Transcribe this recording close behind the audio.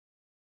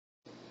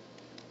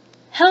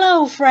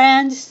Hello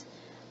friends!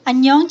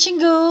 Annyeong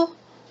친구!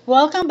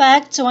 Welcome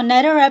back to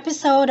another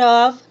episode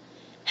of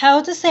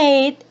How to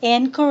Say It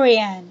in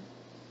Korean.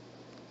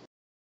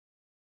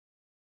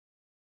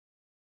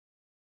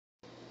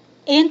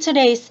 In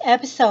today's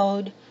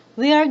episode,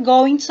 we are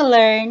going to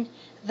learn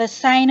the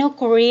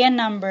Sino-Korean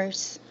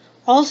numbers,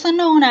 also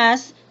known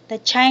as the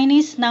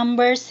Chinese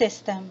number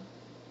system.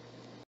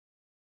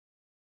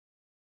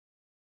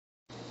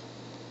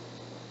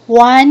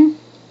 1,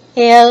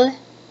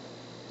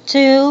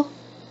 2,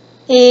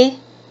 3,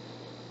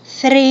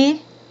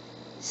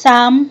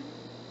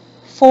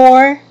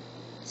 4,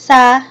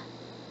 5,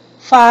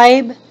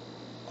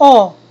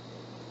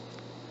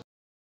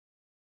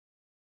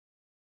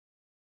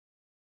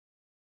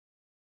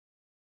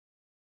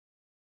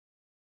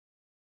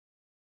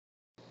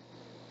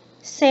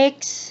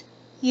 6,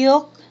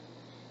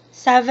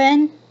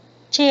 7,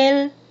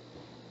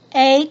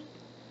 8,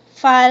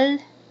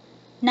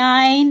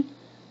 9,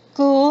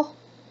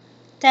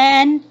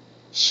 10,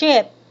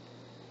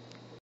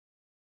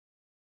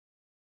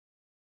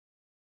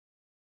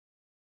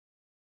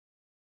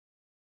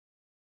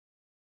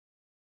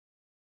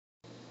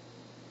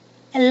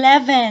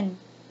 11,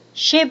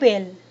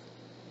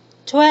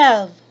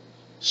 12,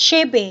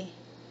 13,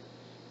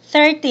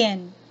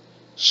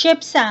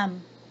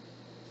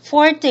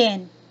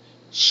 14,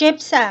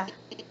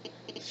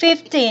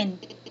 15,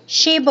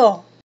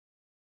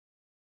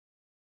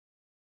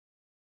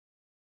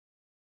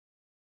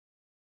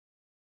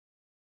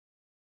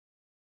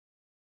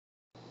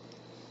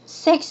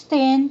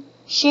 16,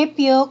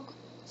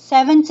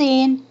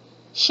 17,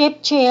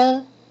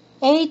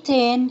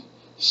 18,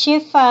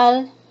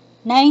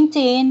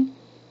 19,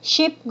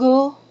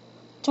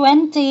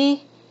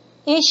 20,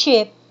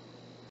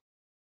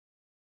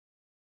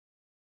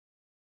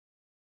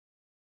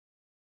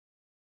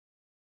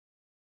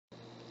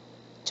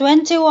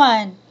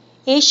 21,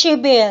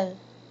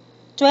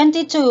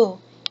 22,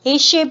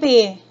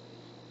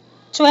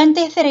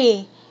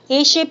 23,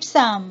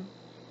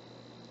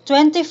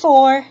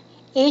 24,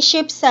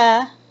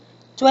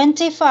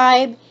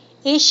 25,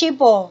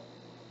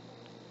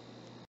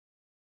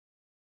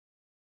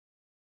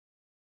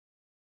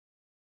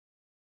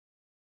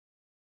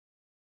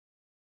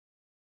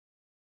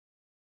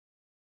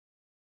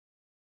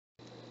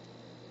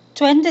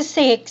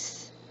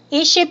 26,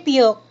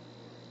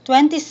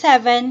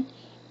 27,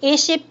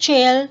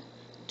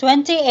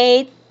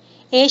 28,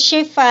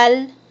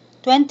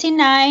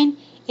 29,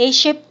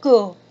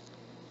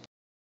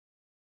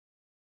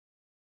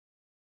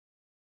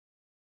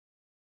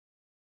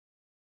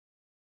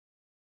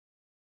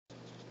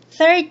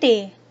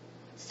 30,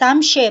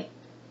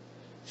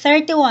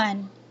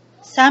 31,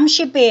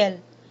 32,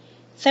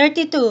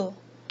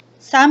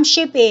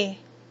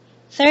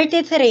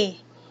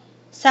 33,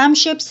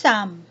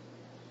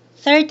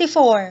 34,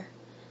 35,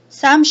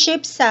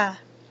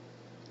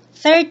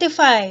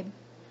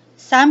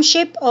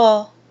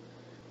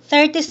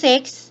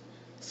 36,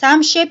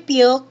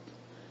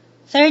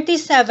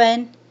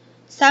 37,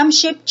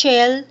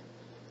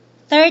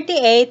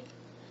 38,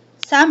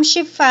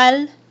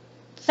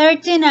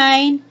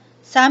 39,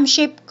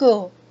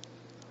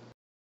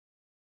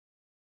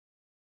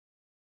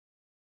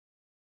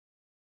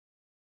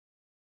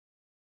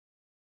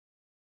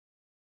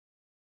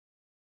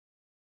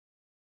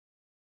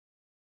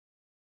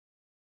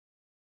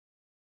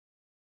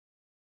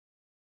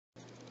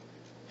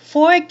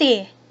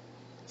 40,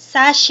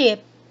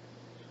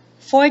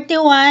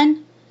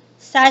 41,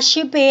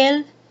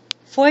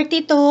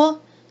 42,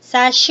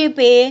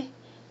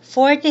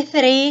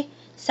 43,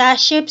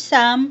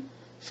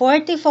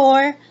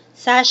 44,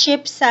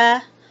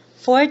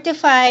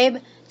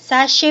 45,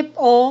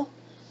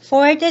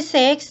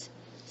 46,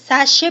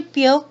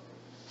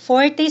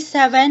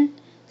 47,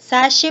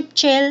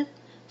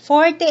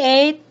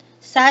 48,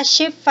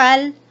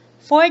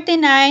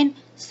 49,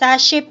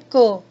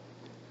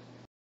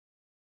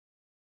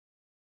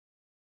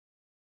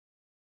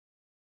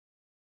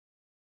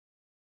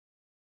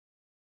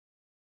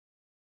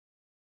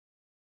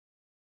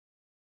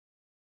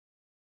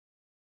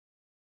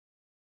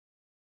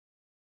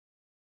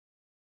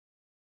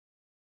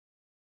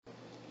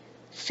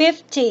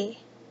 50,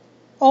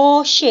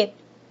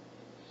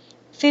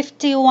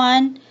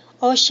 51,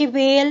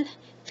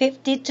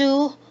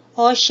 52,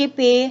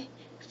 53,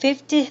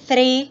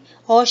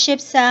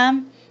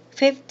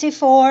 54,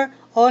 55,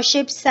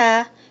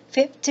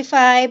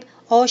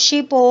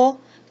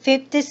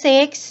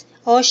 56,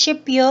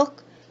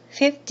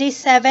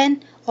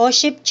 57,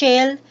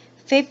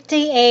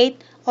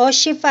 58,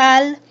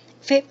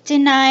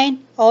 59,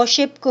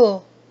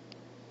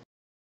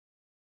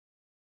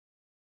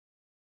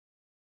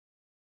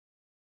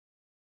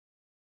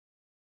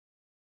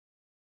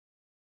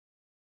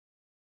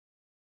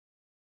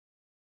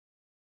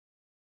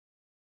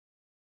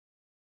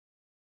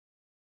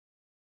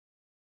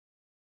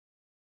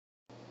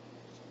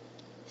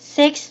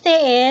 60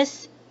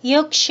 is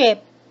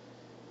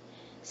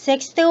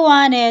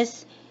 61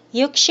 is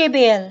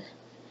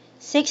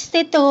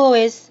 62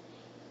 is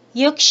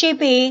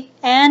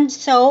and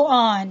so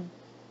on.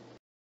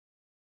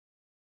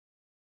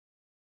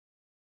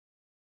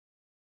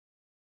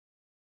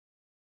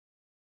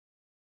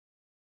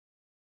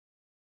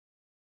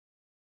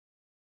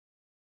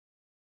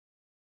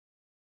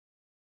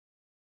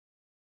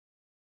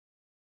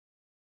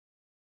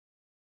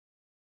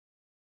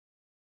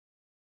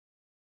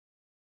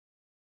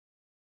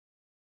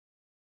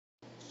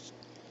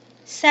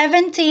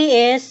 70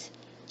 is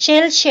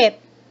칠십.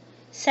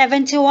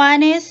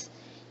 71 is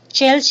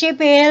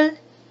칠십일,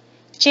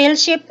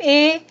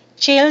 칠십이,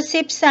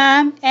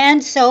 칠십삼,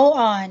 and so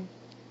on.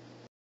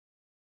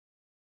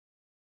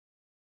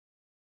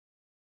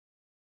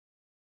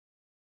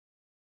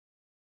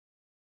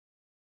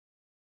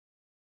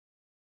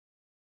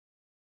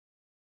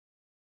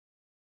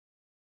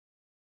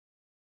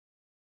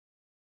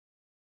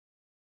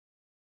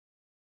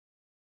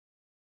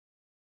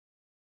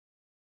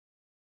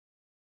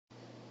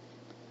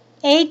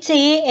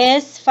 Eighty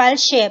is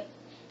falship.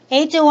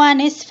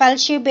 81 is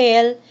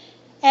falshibil,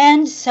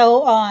 and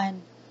so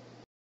on.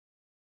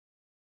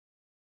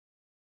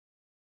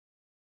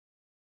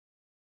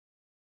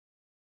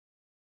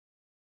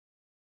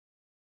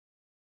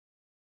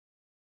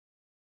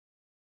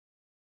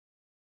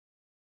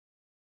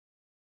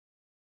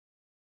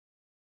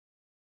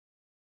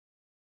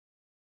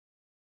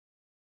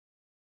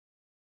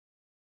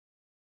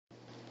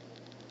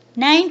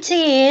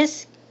 Ninety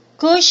is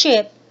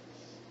guship.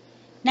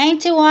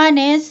 91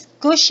 is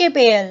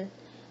gushibil.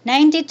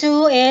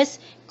 92 is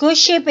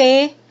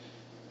gushibi.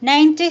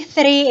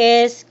 93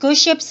 is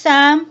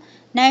gushipsam.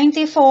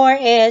 94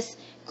 is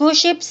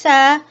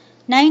gushipsa.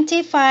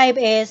 95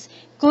 is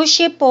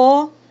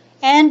gushipo,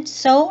 and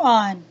so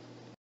on.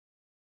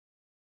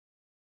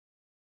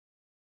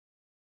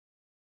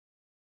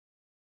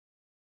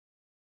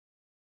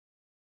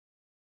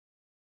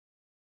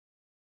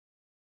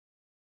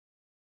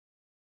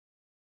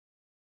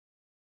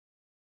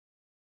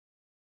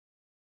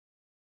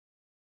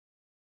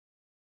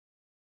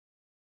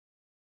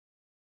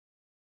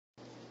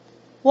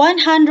 One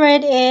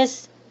hundred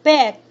is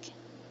bek.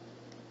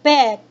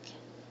 Bek.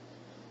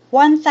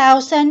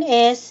 1,000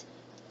 is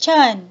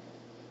chun.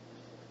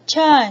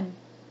 Chun.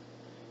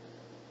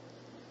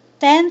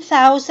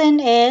 10,000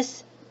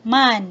 is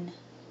man.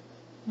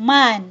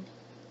 Man.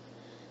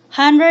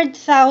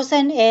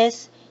 100,000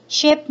 is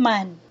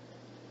shipman.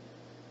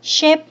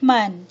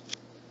 Shipman.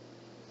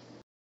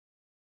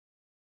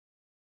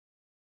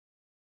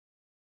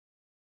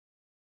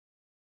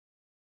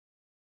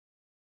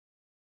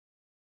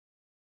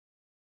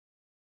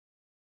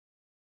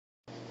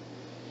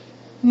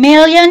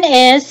 Million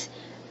is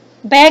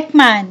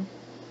Beckman.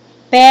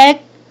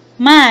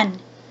 Beckman.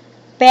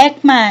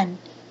 Beckman.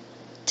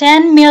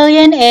 10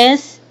 million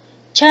is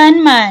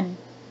Chunman.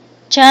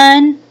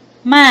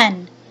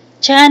 Chunman.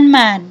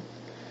 Chunman.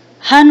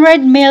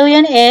 100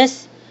 million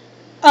is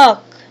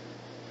Uk.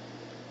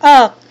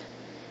 Uk.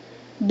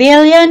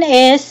 Billion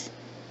is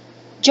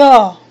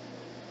Jo.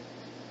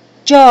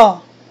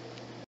 Jo.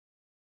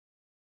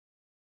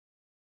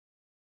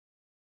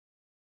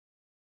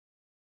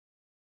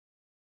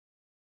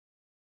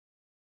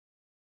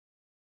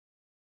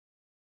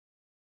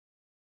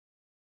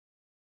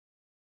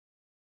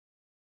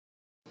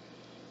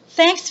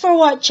 Thanks for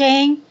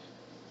watching.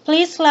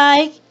 Please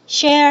like,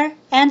 share,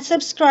 and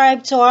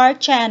subscribe to our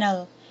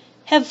channel.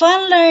 Have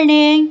fun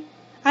learning.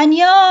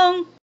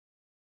 Annyeong!